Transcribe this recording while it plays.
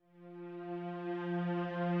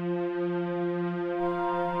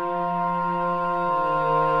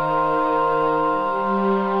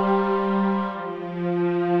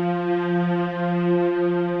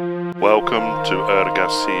welcome to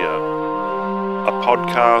Ergasia, a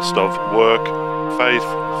podcast of work,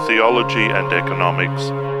 faith, theology and economics,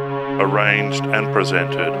 arranged and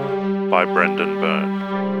presented by Brendan Byrne.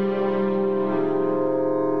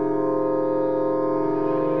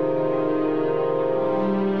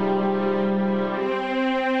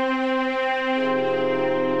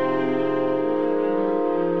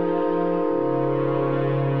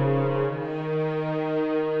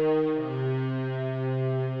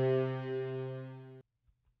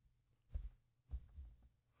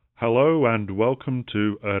 Hello and welcome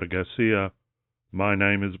to Ergasia. My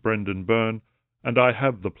name is Brendan Byrne, and I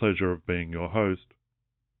have the pleasure of being your host.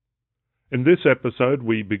 In this episode,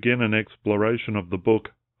 we begin an exploration of the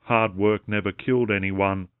book Hard Work Never Killed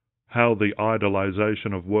Anyone, How the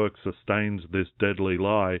Idolization of Work Sustains This Deadly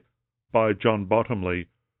Lie, by John Bottomley,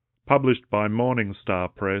 published by Morning Star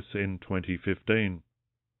Press in 2015.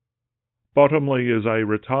 Bottomley is a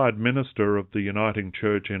retired minister of the Uniting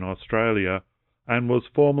Church in Australia and was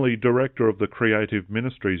formerly director of the Creative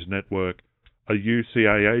Ministries Network, a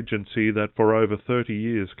UCA agency that for over 30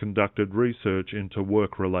 years conducted research into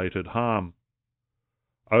work-related harm.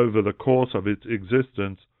 Over the course of its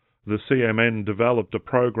existence, the CMN developed a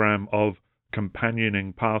program of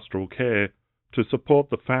companioning pastoral care to support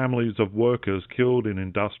the families of workers killed in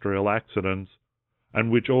industrial accidents,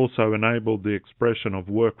 and which also enabled the expression of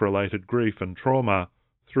work-related grief and trauma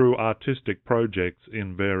through artistic projects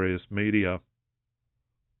in various media.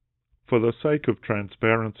 For the sake of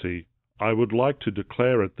transparency, I would like to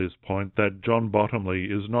declare at this point that John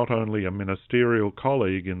Bottomley is not only a ministerial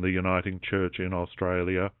colleague in the Uniting Church in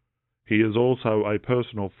Australia, he is also a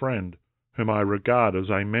personal friend whom I regard as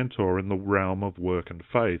a mentor in the realm of work and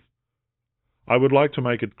faith. I would like to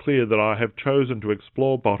make it clear that I have chosen to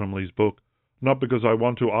explore Bottomley's book not because I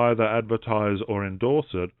want to either advertise or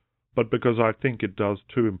endorse it, but because I think it does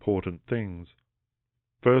two important things.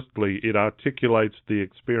 Firstly, it articulates the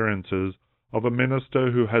experiences of a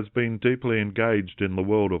minister who has been deeply engaged in the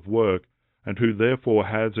world of work and who therefore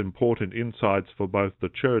has important insights for both the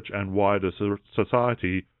church and wider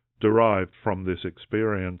society derived from this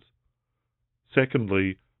experience.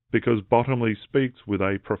 Secondly, because Bottomley speaks with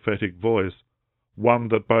a prophetic voice, one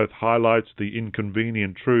that both highlights the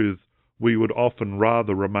inconvenient truths we would often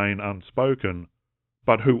rather remain unspoken,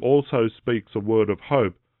 but who also speaks a word of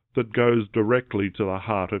hope that goes directly to the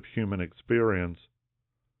heart of human experience.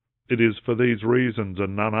 It is for these reasons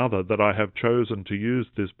and none other that I have chosen to use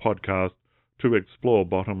this podcast to explore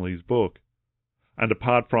Bottomley's book. And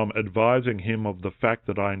apart from advising him of the fact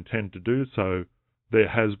that I intend to do so, there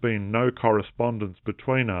has been no correspondence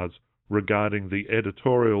between us regarding the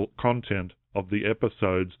editorial content of the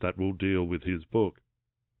episodes that will deal with his book.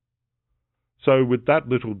 So with that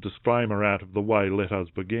little disclaimer out of the way, let us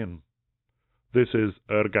begin. This is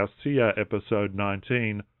Ergasia Episode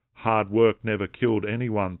 19, Hard Work Never Killed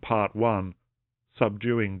Anyone, Part 1,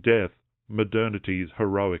 Subduing Death, Modernity's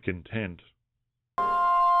Heroic Intent.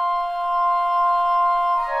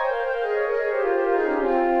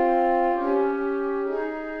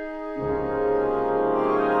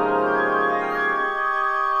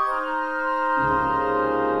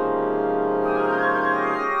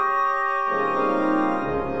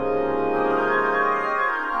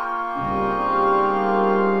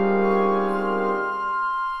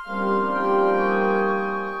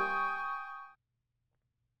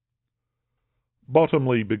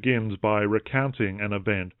 Bottomley begins by recounting an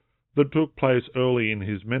event that took place early in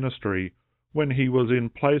his ministry when he was in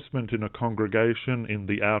placement in a congregation in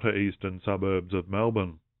the outer eastern suburbs of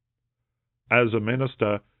Melbourne. As a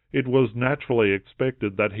minister, it was naturally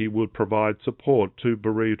expected that he would provide support to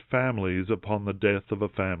bereaved families upon the death of a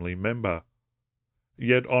family member.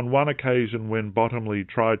 Yet on one occasion when Bottomley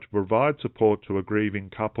tried to provide support to a grieving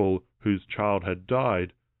couple whose child had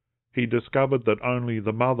died, he discovered that only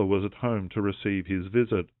the mother was at home to receive his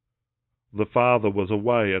visit. The father was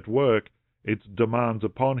away at work, its demands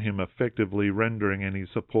upon him effectively rendering any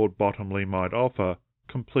support Bottomley might offer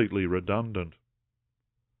completely redundant.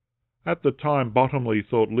 At the time, Bottomley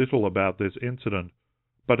thought little about this incident,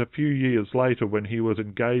 but a few years later, when he was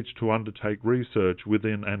engaged to undertake research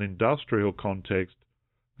within an industrial context,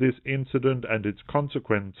 this incident and its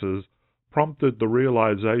consequences prompted the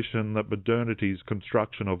realization that modernity's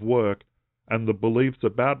construction of work, and the beliefs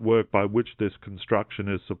about work by which this construction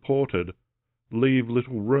is supported, leave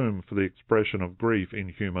little room for the expression of grief in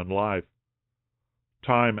human life.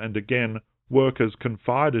 Time and again, workers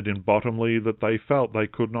confided in Bottomley that they felt they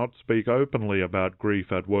could not speak openly about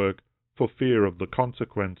grief at work for fear of the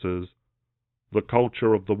consequences. The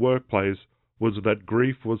culture of the workplace was that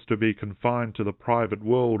grief was to be confined to the private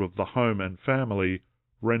world of the home and family,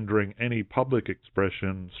 rendering any public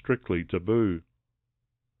expression strictly taboo.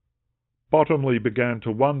 Bottomley began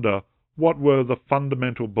to wonder what were the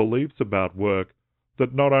fundamental beliefs about work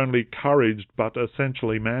that not only encouraged but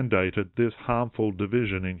essentially mandated this harmful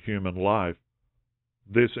division in human life.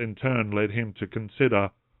 This in turn led him to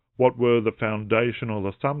consider what were the foundational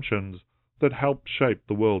assumptions that helped shape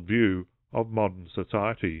the worldview of modern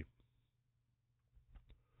society.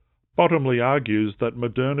 Bottomley argues that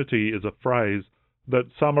modernity is a phrase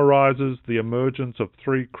that summarizes the emergence of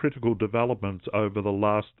three critical developments over the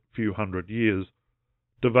last few hundred years,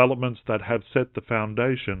 developments that have set the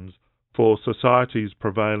foundations for society's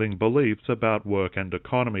prevailing beliefs about work and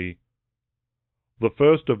economy. The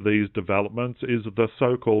first of these developments is the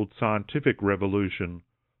so-called scientific revolution,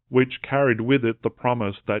 which carried with it the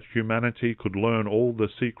promise that humanity could learn all the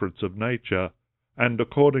secrets of nature and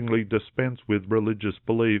accordingly dispense with religious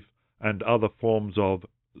belief and other forms of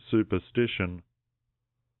superstition.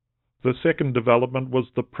 The second development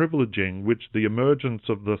was the privileging which the emergence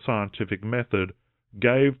of the scientific method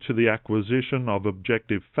gave to the acquisition of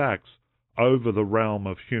objective facts over the realm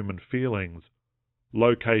of human feelings,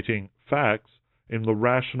 locating facts in the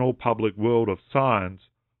rational public world of science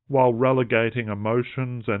while relegating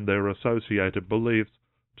emotions and their associated beliefs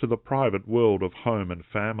to the private world of home and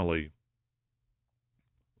family.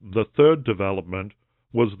 The third development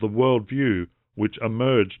was the worldview which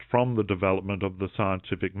emerged from the development of the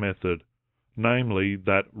scientific method, namely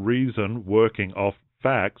that reason working off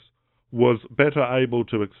facts was better able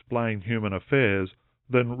to explain human affairs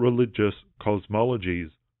than religious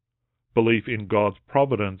cosmologies. Belief in God's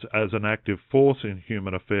providence as an active force in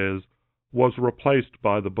human affairs was replaced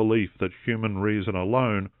by the belief that human reason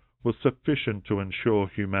alone was sufficient to ensure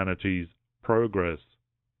humanity's progress.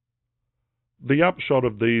 The upshot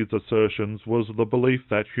of these assertions was the belief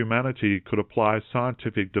that humanity could apply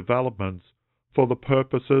scientific developments for the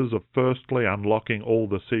purposes of firstly unlocking all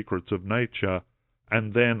the secrets of nature,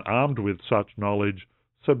 and then, armed with such knowledge,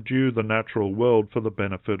 subdue the natural world for the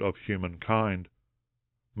benefit of humankind.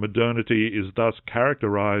 Modernity is thus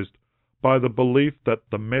characterized by the belief that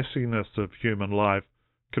the messiness of human life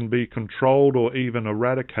can be controlled or even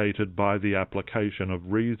eradicated by the application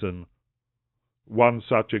of reason. One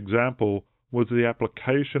such example was the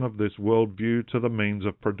application of this worldview to the means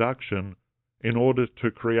of production in order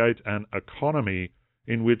to create an economy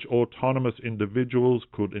in which autonomous individuals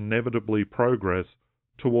could inevitably progress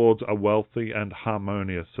towards a wealthy and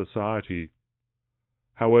harmonious society.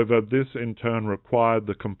 However, this in turn required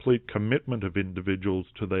the complete commitment of individuals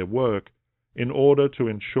to their work in order to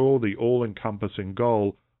ensure the all-encompassing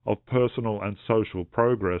goal of personal and social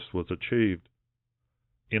progress was achieved.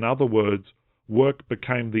 In other words, work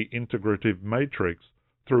became the integrative matrix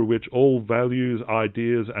through which all values,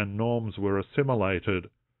 ideas, and norms were assimilated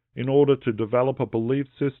in order to develop a belief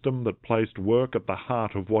system that placed work at the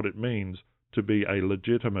heart of what it means to be a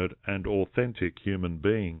legitimate and authentic human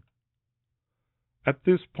being. At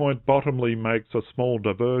this point, Bottomley makes a small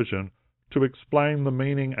diversion to explain the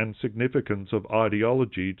meaning and significance of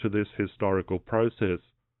ideology to this historical process.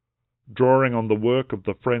 Drawing on the work of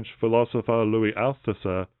the French philosopher Louis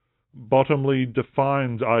Althusser, Bottomley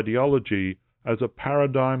defines ideology as a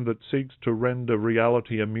paradigm that seeks to render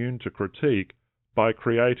reality immune to critique by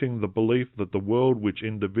creating the belief that the world which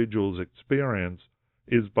individuals experience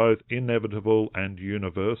is both inevitable and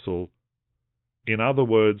universal. In other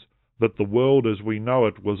words, that the world as we know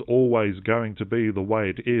it was always going to be the way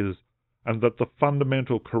it is, and that the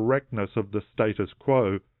fundamental correctness of the status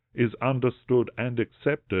quo is understood and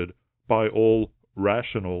accepted by all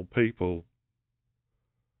rational people.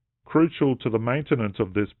 Crucial to the maintenance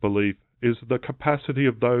of this belief is the capacity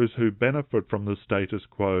of those who benefit from the status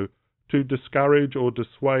quo to discourage or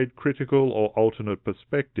dissuade critical or alternate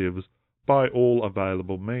perspectives by all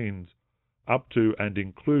available means, up to and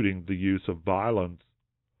including the use of violence.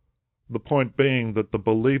 The point being that the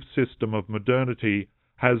belief system of modernity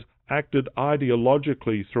has acted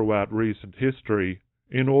ideologically throughout recent history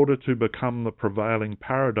in order to become the prevailing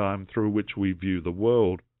paradigm through which we view the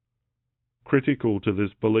world. Critical to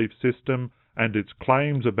this belief system and its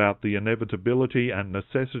claims about the inevitability and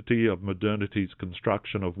necessity of modernity's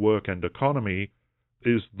construction of work and economy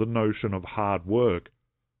is the notion of hard work,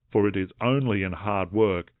 for it is only in hard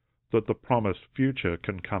work that the promised future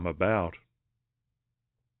can come about.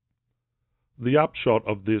 The upshot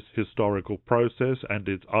of this historical process and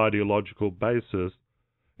its ideological basis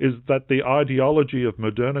is that the ideology of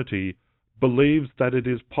modernity believes that it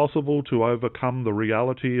is possible to overcome the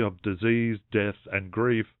reality of disease, death, and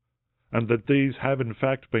grief, and that these have in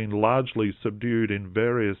fact been largely subdued in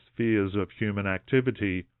various spheres of human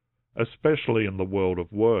activity, especially in the world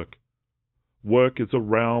of work. Work is a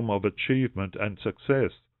realm of achievement and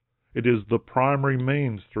success. It is the primary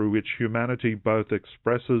means through which humanity both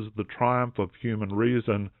expresses the triumph of human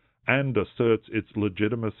reason and asserts its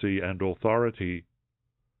legitimacy and authority.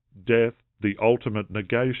 Death, the ultimate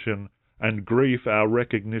negation, and grief, our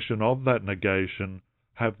recognition of that negation,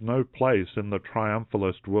 have no place in the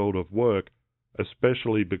triumphalist world of work,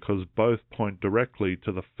 especially because both point directly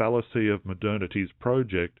to the fallacy of modernity's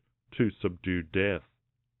project to subdue death.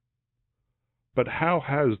 But how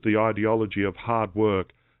has the ideology of hard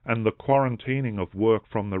work and the quarantining of work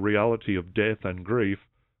from the reality of death and grief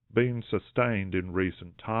been sustained in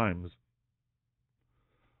recent times?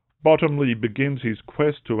 Bottomley begins his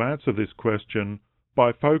quest to answer this question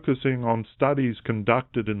by focusing on studies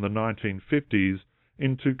conducted in the 1950s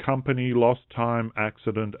into company lost time,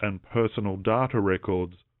 accident and personal data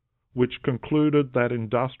records, which concluded that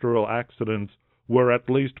industrial accidents were at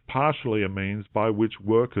least partially a means by which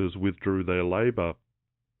workers withdrew their labour.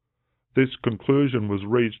 This conclusion was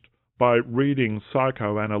reached by reading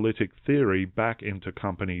psychoanalytic theory back into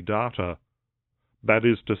company data. That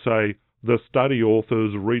is to say, the study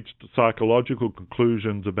authors reached psychological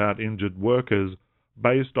conclusions about injured workers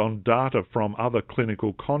based on data from other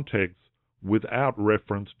clinical contexts without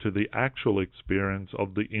reference to the actual experience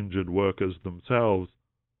of the injured workers themselves.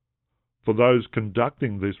 For those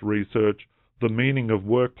conducting this research, the meaning of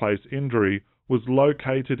workplace injury was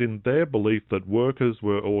located in their belief that workers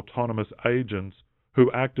were autonomous agents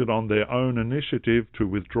who acted on their own initiative to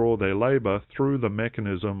withdraw their labour through the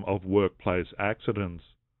mechanism of workplace accidents.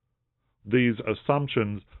 These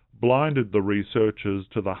assumptions blinded the researchers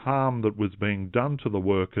to the harm that was being done to the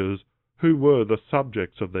workers who were the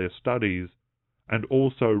subjects of their studies, and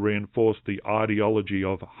also reinforced the ideology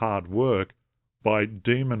of hard work by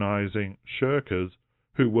demonizing shirkers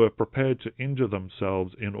who were prepared to injure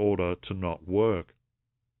themselves in order to not work.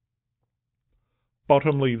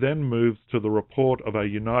 Bottomley then moves to the report of a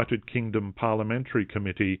United Kingdom Parliamentary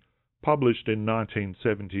Committee published in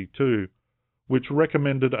 1972, which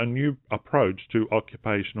recommended a new approach to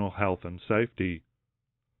occupational health and safety.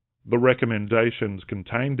 The recommendations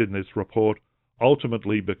contained in this report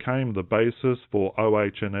ultimately became the basis for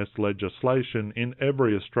OH&S legislation in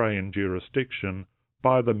every Australian jurisdiction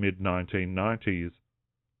by the mid-1990s.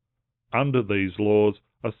 Under these laws,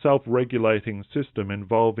 a self-regulating system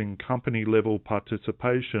involving company-level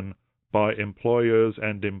participation by employers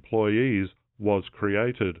and employees was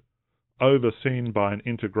created, overseen by an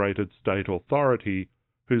integrated state authority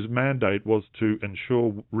whose mandate was to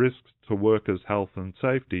ensure risks to workers' health and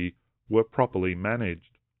safety were properly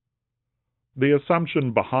managed. The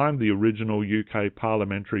assumption behind the original UK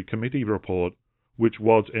Parliamentary Committee report, which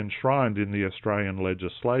was enshrined in the Australian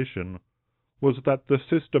legislation, was that the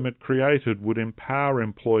system it created would empower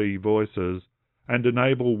employee voices and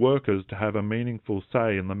enable workers to have a meaningful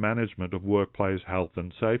say in the management of workplace health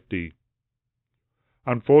and safety.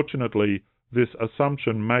 Unfortunately, this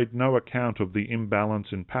assumption made no account of the imbalance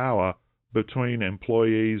in power between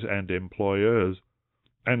employees and employers,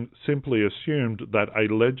 and simply assumed that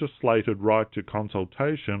a legislated right to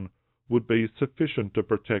consultation would be sufficient to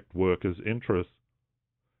protect workers' interests.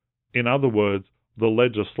 In other words, the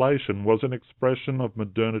legislation was an expression of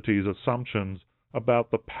modernity's assumptions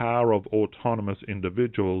about the power of autonomous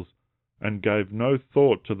individuals, and gave no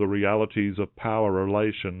thought to the realities of power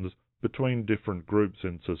relations between different groups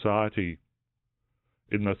in society.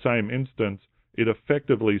 In the same instance, it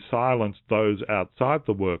effectively silenced those outside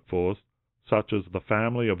the workforce, such as the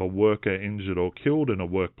family of a worker injured or killed in a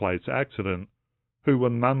workplace accident, who were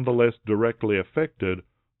nonetheless directly affected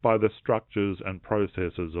by the structures and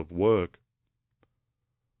processes of work.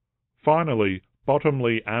 Finally,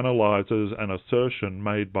 Bottomley analyses an assertion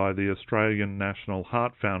made by the Australian National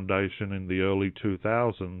Heart Foundation in the early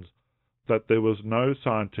 2000s that there was no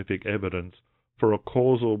scientific evidence for a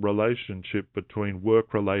causal relationship between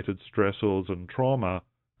work-related stressors and trauma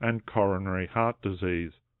and coronary heart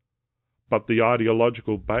disease. But the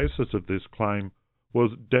ideological basis of this claim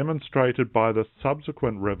was demonstrated by the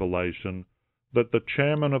subsequent revelation that the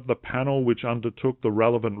chairman of the panel which undertook the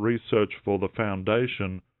relevant research for the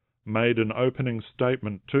Foundation made an opening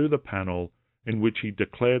statement to the panel in which he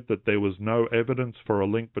declared that there was no evidence for a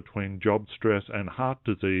link between job stress and heart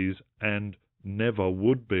disease and never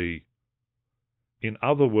would be. In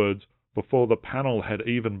other words, before the panel had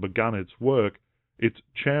even begun its work, its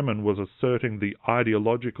chairman was asserting the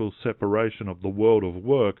ideological separation of the world of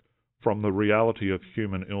work from the reality of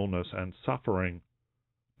human illness and suffering,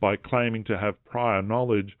 by claiming to have prior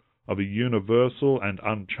knowledge of a universal and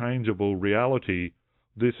unchangeable reality.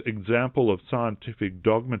 This example of scientific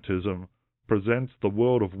dogmatism presents the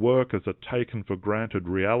world of work as a taken-for-granted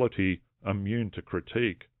reality immune to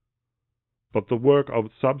critique. But the work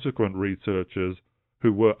of subsequent researchers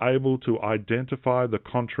who were able to identify the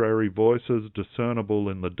contrary voices discernible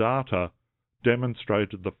in the data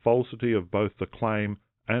demonstrated the falsity of both the claim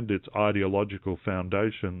and its ideological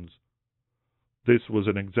foundations. This was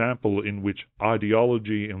an example in which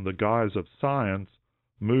ideology in the guise of science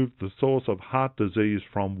moved the source of heart disease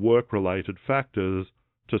from work-related factors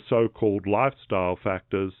to so-called lifestyle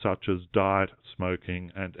factors such as diet,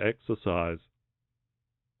 smoking, and exercise.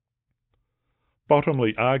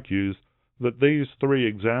 Bottomley argues that these three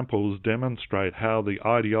examples demonstrate how the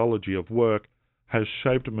ideology of work has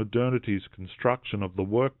shaped modernity's construction of the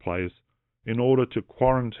workplace in order to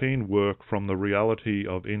quarantine work from the reality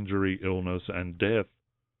of injury, illness, and death.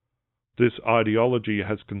 This ideology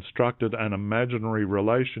has constructed an imaginary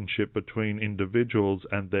relationship between individuals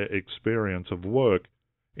and their experience of work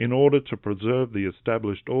in order to preserve the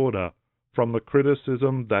established order from the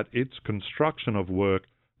criticism that its construction of work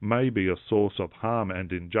may be a source of harm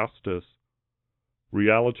and injustice.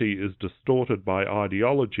 Reality is distorted by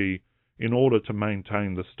ideology in order to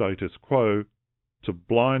maintain the status quo, to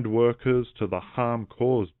blind workers to the harm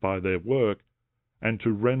caused by their work, and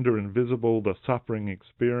to render invisible the suffering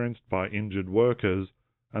experienced by injured workers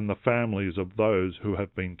and the families of those who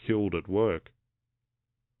have been killed at work.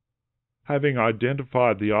 Having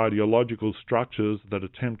identified the ideological structures that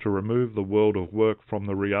attempt to remove the world of work from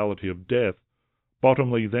the reality of death,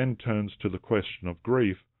 Bottomley then turns to the question of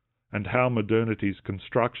grief, and how modernity's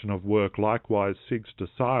construction of work likewise seeks to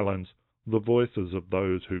silence the voices of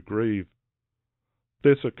those who grieve.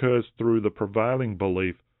 This occurs through the prevailing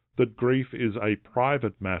belief that grief is a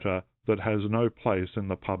private matter that has no place in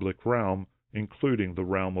the public realm, including the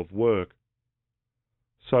realm of work.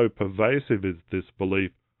 So pervasive is this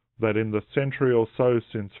belief that in the century or so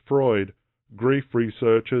since Freud, grief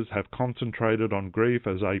researchers have concentrated on grief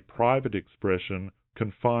as a private expression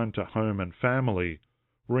confined to home and family,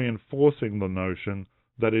 reinforcing the notion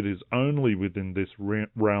that it is only within this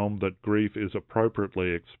realm that grief is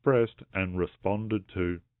appropriately expressed and responded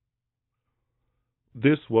to.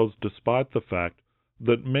 This was despite the fact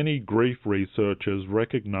that many grief researchers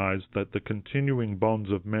recognize that the continuing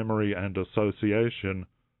bonds of memory and association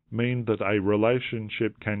mean that a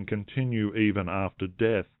relationship can continue even after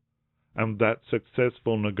death, and that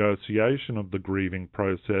successful negotiation of the grieving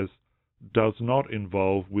process does not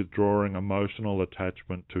involve withdrawing emotional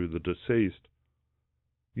attachment to the deceased.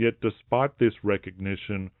 Yet despite this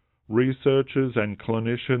recognition, researchers and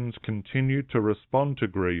clinicians continue to respond to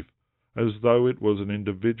grief as though it was an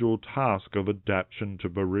individual task of adaptation to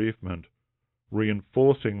bereavement,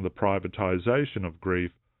 reinforcing the privatization of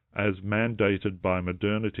grief as mandated by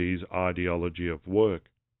modernity's ideology of work.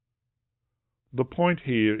 The point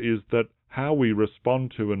here is that how we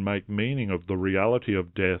respond to and make meaning of the reality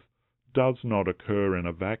of death does not occur in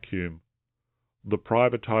a vacuum. The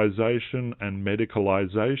privatization and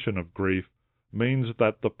medicalization of grief means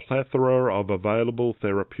that the plethora of available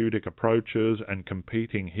therapeutic approaches and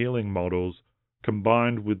competing healing models,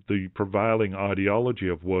 combined with the prevailing ideology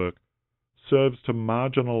of work, serves to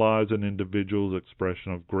marginalize an individual's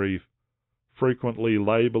expression of grief, frequently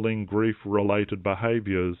labeling grief-related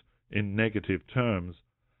behaviors in negative terms,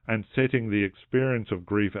 and setting the experience of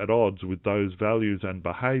grief at odds with those values and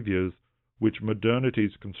behaviors which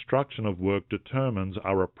modernity's construction of work determines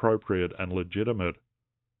are appropriate and legitimate.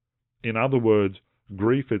 In other words,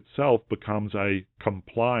 grief itself becomes a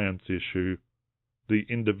compliance issue. The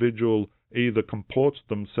individual either comports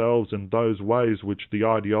themselves in those ways which the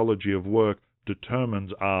ideology of work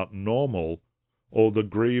determines are normal, or the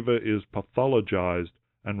griever is pathologized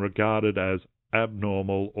and regarded as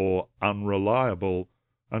abnormal or unreliable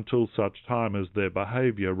until such time as their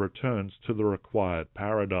behavior returns to the required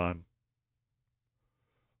paradigm.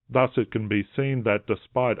 Thus it can be seen that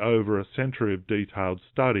despite over a century of detailed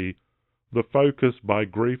study, the focus by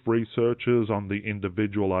grief researchers on the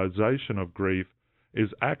individualization of grief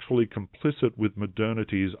is actually complicit with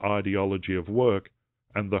modernity's ideology of work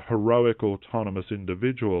and the heroic autonomous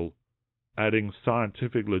individual, adding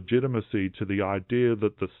scientific legitimacy to the idea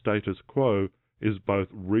that the status quo is both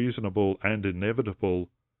reasonable and inevitable,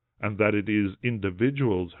 and that it is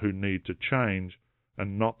individuals who need to change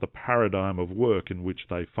and not the paradigm of work in which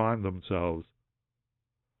they find themselves.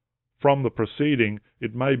 From the preceding,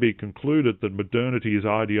 it may be concluded that modernity's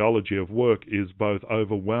ideology of work is both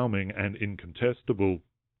overwhelming and incontestable.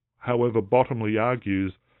 However, Bottomley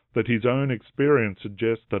argues that his own experience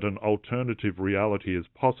suggests that an alternative reality is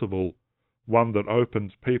possible, one that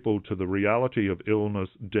opens people to the reality of illness,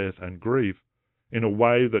 death, and grief in a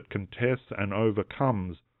way that contests and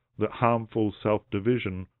overcomes the harmful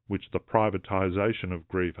self-division which the privatization of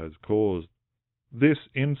grief has caused. This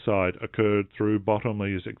insight occurred through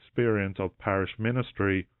Bottomley's experience of parish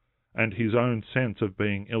ministry and his own sense of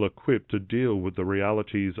being ill-equipped to deal with the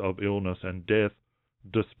realities of illness and death,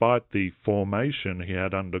 despite the formation he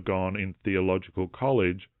had undergone in theological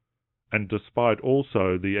college, and despite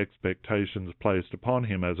also the expectations placed upon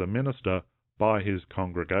him as a minister by his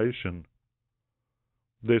congregation.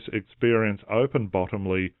 This experience opened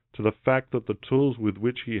Bottomley to the fact that the tools with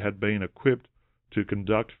which he had been equipped to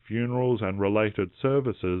conduct funerals and related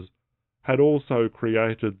services had also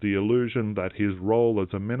created the illusion that his role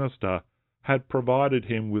as a minister had provided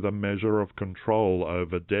him with a measure of control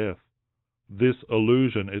over death. This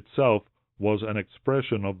illusion itself was an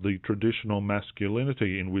expression of the traditional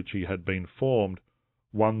masculinity in which he had been formed,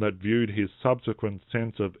 one that viewed his subsequent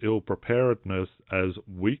sense of ill-preparedness as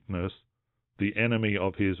weakness, the enemy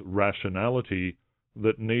of his rationality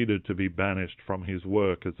that needed to be banished from his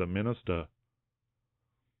work as a minister.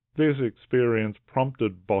 This experience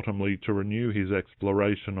prompted Bottomley to renew his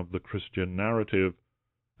exploration of the Christian narrative,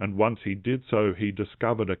 and once he did so, he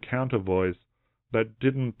discovered a counter-voice that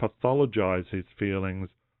didn't pathologize his feelings,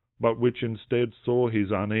 but which instead saw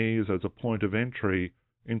his unease as a point of entry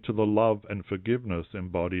into the love and forgiveness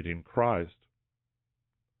embodied in Christ.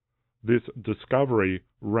 This discovery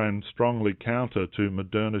ran strongly counter to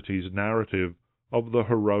modernity's narrative of the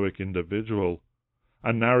heroic individual,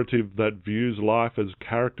 a narrative that views life as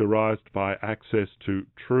characterized by access to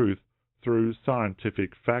truth through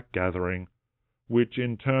scientific fact-gathering, which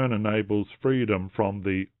in turn enables freedom from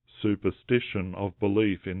the superstition of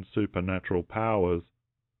belief in supernatural powers.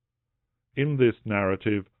 In this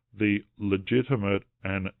narrative, the legitimate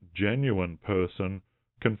and genuine person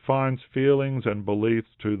confines feelings and beliefs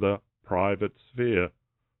to the private sphere,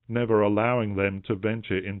 never allowing them to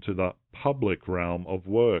venture into the public realm of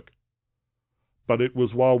work. But it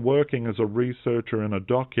was while working as a researcher in a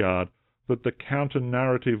dockyard that the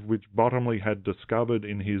counter-narrative which Bottomley had discovered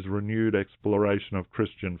in his renewed exploration of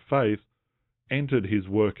Christian faith entered his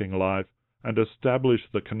working life and established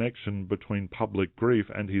the connection between public grief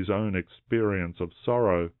and his own experience of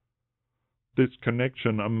sorrow. This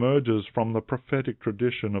connection emerges from the prophetic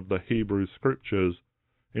tradition of the Hebrew Scriptures,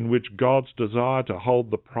 in which God's desire to hold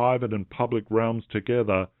the private and public realms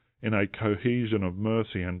together in a cohesion of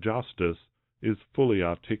mercy and justice is fully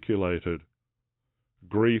articulated.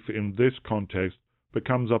 Grief in this context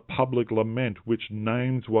becomes a public lament which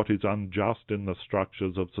names what is unjust in the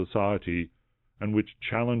structures of society and which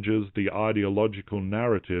challenges the ideological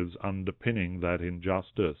narratives underpinning that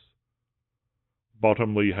injustice.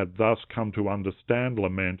 Bottomley had thus come to understand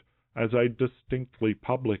lament as a distinctly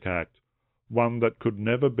public act, one that could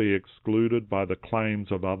never be excluded by the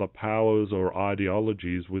claims of other powers or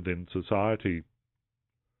ideologies within society.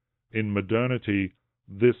 In modernity,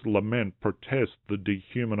 this lament protests the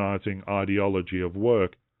dehumanizing ideology of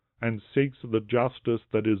work and seeks the justice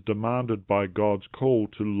that is demanded by God's call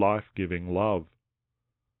to life-giving love.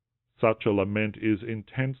 Such a lament is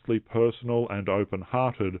intensely personal and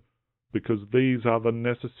open-hearted because these are the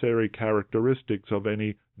necessary characteristics of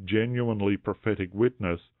any genuinely prophetic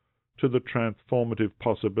witness to the transformative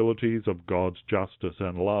possibilities of God's justice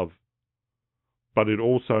and love. But it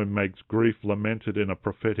also makes grief lamented in a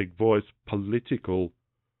prophetic voice political,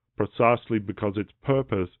 precisely because its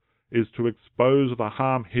purpose is to expose the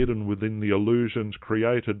harm hidden within the illusions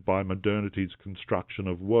created by modernity's construction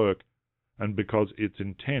of work, and because its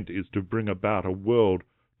intent is to bring about a world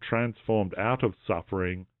transformed out of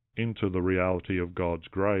suffering into the reality of God's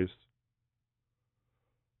grace.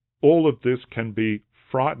 All of this can be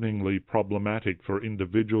frighteningly problematic for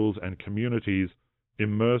individuals and communities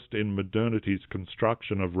immersed in modernity's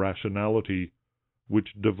construction of rationality, which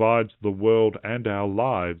divides the world and our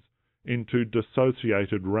lives into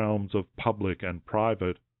dissociated realms of public and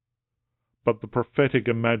private. But the prophetic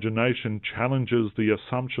imagination challenges the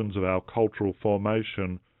assumptions of our cultural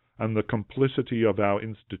formation and the complicity of our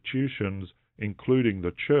institutions, including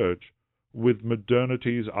the Church, with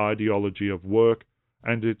modernity's ideology of work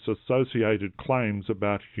and its associated claims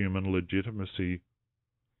about human legitimacy.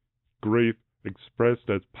 Grief, expressed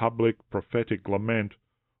as public prophetic lament,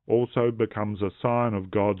 also becomes a sign of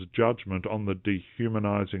God's judgment on the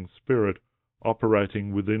dehumanizing spirit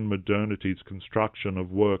operating within modernity's construction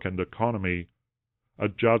of work and economy, a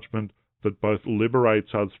judgment that both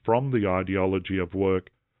liberates us from the ideology of work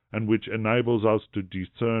and which enables us to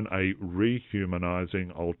discern a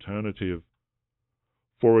rehumanizing alternative.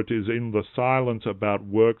 For it is in the silence about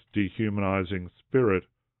work's dehumanizing spirit,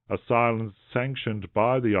 a silence sanctioned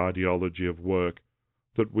by the ideology of work,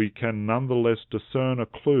 that we can nonetheless discern a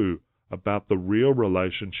clue about the real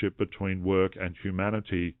relationship between work and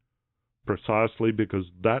humanity, precisely because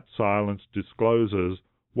that silence discloses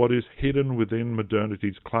what is hidden within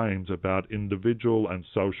modernity's claims about individual and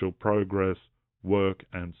social progress, work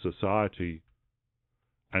and society.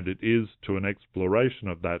 And it is to an exploration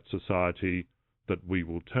of that society that we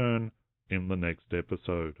will turn in the next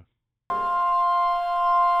episode.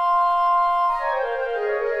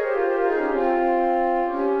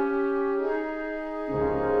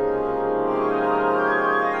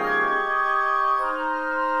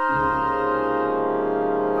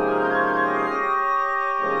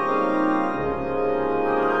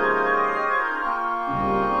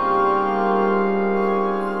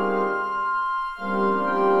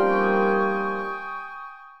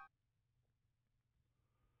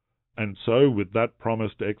 And so, with that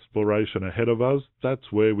promised exploration ahead of us,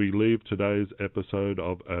 that's where we leave today's episode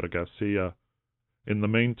of Ergasia. In the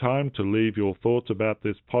meantime, to leave your thoughts about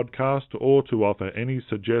this podcast or to offer any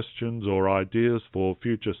suggestions or ideas for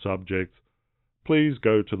future subjects, please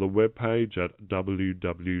go to the webpage at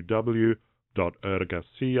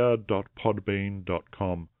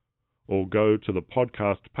www.ergasia.podbean.com or go to the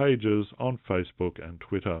podcast pages on Facebook and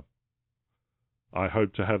Twitter. I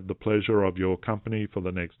hope to have the pleasure of your company for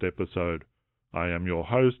the next episode. I am your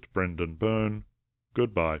host, Brendan Byrne.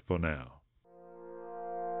 Goodbye for now.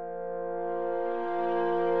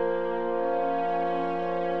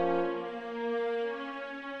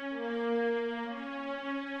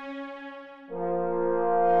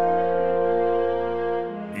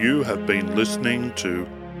 You have been listening to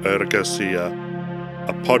Ergasia,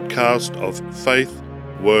 a podcast of faith,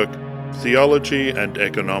 work, theology and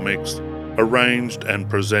economics, arranged and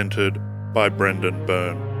presented by Brendan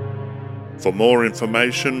Byrne. For more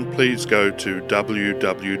information, please go to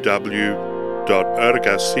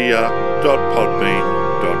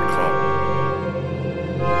www.ergasia.podbean.com.